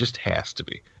letdown. There just has to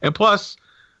be. And plus,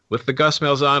 with the Gus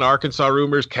Malzahn Arkansas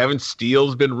rumors, Kevin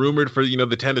Steele's been rumored for,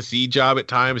 the Tennessee job at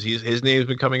times. His name's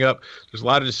been coming up. There's a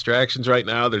lot of distractions right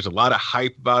now. There's a lot of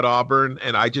hype about Auburn.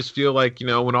 And I just feel like,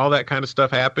 when all that kind of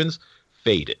stuff happens,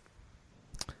 fade it.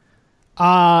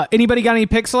 Anybody got any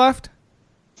picks left?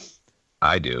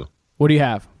 I do. What do you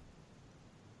have?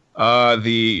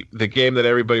 The game that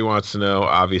everybody wants to know,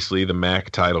 obviously, the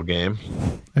MAC title game.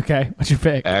 Okay, what's your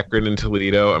pick? Akron and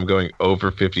Toledo. I'm going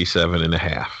over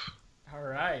 57.5. All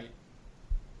right.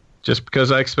 Just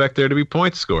because I expect there to be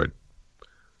points scored.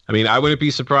 I mean, I wouldn't be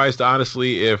surprised,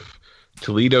 honestly, if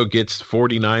Toledo gets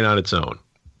 49 on its own.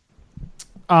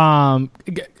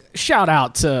 Shout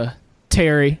out to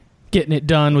Terry getting it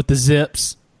done with the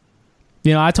Zips.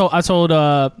 I told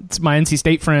my NC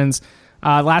State friends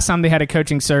last time they had a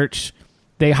coaching search,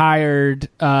 they hired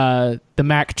the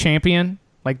MAC champion.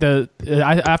 Like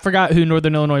I forgot who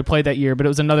Northern Illinois played that year, but it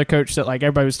was another coach that like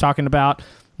everybody was talking about.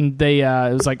 And it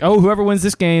was like, oh, whoever wins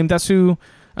this game, that's who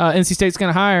NC State's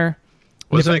going to hire.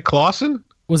 Wasn't it Clausen?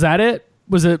 Was that it?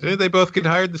 Was it? Did they both get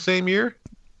hired the same year?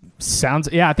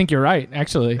 Yeah, I think you're right,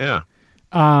 actually. Yeah.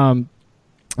 And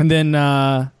then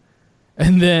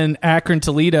Akron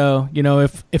Toledo,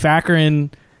 if Akron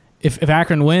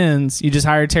wins, you just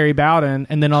hire Terry Bowden,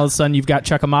 and then all of a sudden you've got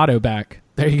Chuck Amato back.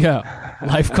 There you go.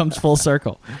 Life comes full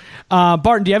circle.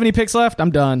 Barton, do you have any picks left?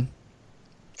 I'm done.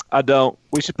 I don't.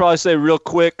 We should probably say real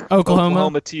quick.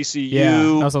 Oklahoma TCU.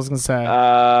 Yeah, that's what I was going to say.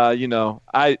 I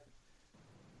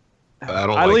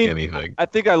don't like anything. I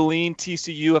think I lean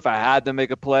TCU if I had to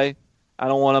make a play. I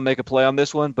don't want to make a play on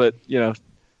this one, but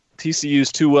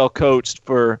TCU's too well coached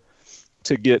to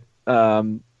get a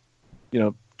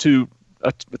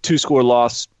 2-score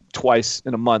loss twice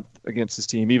in a month against this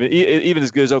team, even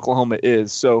as good as Oklahoma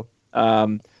is. So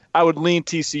I would lean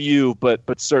TCU, but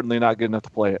certainly not good enough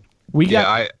to play it.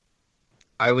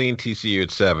 I lean TCU at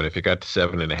 7. If it got to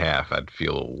 7.5, I'd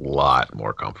feel a lot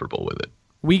more comfortable with it.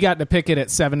 We got to pick it at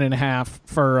 7.5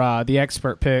 for the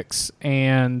expert picks,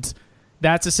 and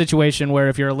that's a situation where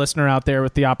if you're a listener out there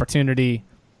with the opportunity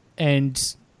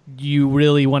and you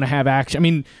really want to have action. I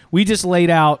mean, we just laid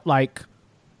out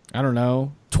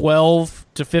 12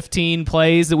 to 15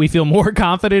 plays that we feel more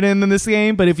confident in this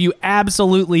game, but if you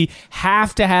absolutely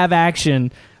have to have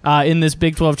action in this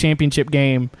Big 12 championship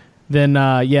game, then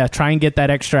try and get that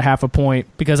extra half a point,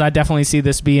 because I definitely see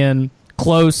this being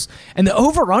close. And the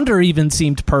over-under even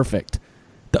seemed perfect.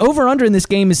 The over-under in this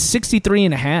game is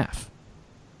 63.5.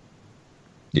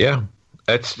 Yeah,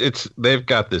 they've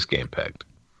got this game pegged.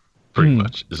 Pretty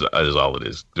much is all it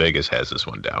is. Vegas has this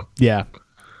one down. Yeah.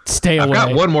 Stay away. I've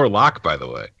got one more lock, by the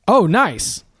way. Oh,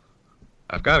 nice.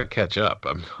 I've got to catch up.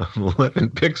 I'm 11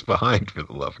 picks behind, for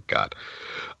the love of God.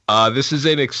 This is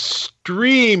an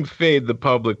extreme fade the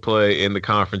public play in the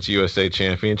Conference USA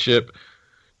Championship.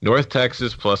 North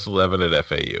Texas plus 11 at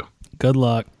FAU. Good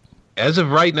luck. As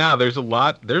of right now, there's a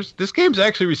lot. This game's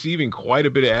actually receiving quite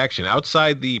a bit of action.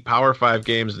 Outside the Power 5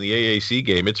 games and the AAC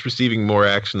game, it's receiving more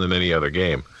action than any other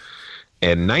game.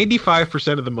 And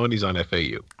 95% of the money's on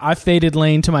FAU. I faded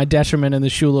Lane to my detriment in the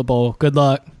Shula Bowl. Good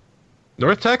luck.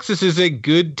 North Texas is a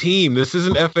good team. This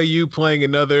isn't FAU playing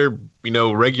another,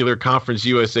 regular Conference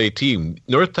USA team.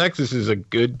 North Texas is a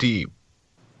good team.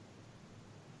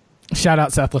 Shout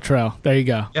out Seth Luttrell. There you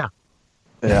go. Yeah.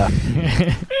 Yeah.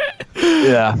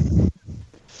 Yeah.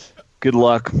 Good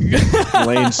luck.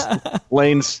 Lane's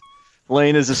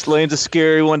a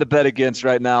scary one to bet against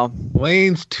right now.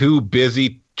 Lane's too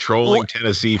busy trolling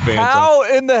Tennessee fans. How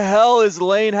in the hell is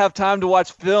Lane have time to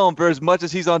watch film for as much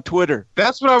as he's on Twitter?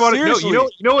 That's what I want to know. You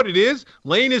know what it is?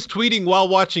 Lane is tweeting while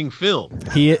watching film.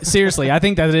 Seriously, I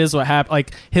think that is what happened.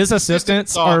 Like his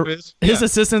assistants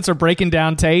are breaking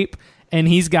down tape, and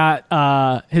he's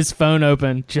got his phone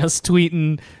open, just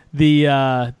tweeting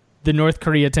the North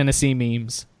Korea Tennessee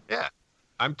memes. Yeah,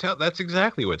 that's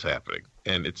exactly what's happening,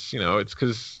 and it's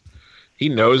because he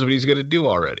knows what he's going to do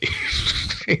already.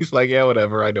 He's like, yeah,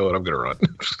 whatever. I know what I'm going to run.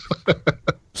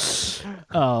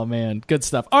 Oh, man. Good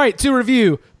stuff. All right, to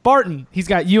review. Barton, he's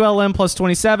got ULM plus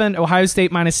 27, Ohio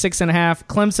State minus 6.5,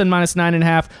 Clemson minus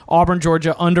 9.5, Auburn,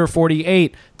 Georgia under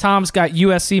 48. Tom's got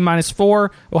USC minus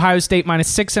 4, Ohio State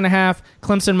minus 6.5,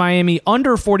 Clemson, Miami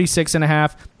under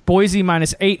 46.5, Boise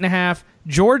minus 8.5,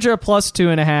 Georgia plus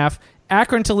 2.5,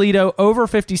 Akron, Toledo over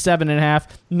 57.5,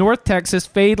 North Texas,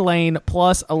 Fade Lane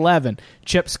plus 11,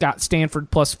 Chip's got Stanford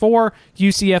plus 4,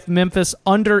 UCF, Memphis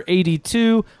under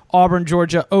 82, Auburn,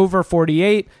 Georgia over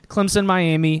 48, Clemson,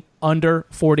 Miami under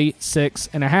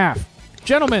 46.5.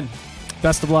 Gentlemen,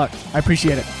 best of luck. I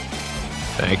appreciate it.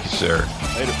 Thank you, sir.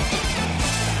 Later.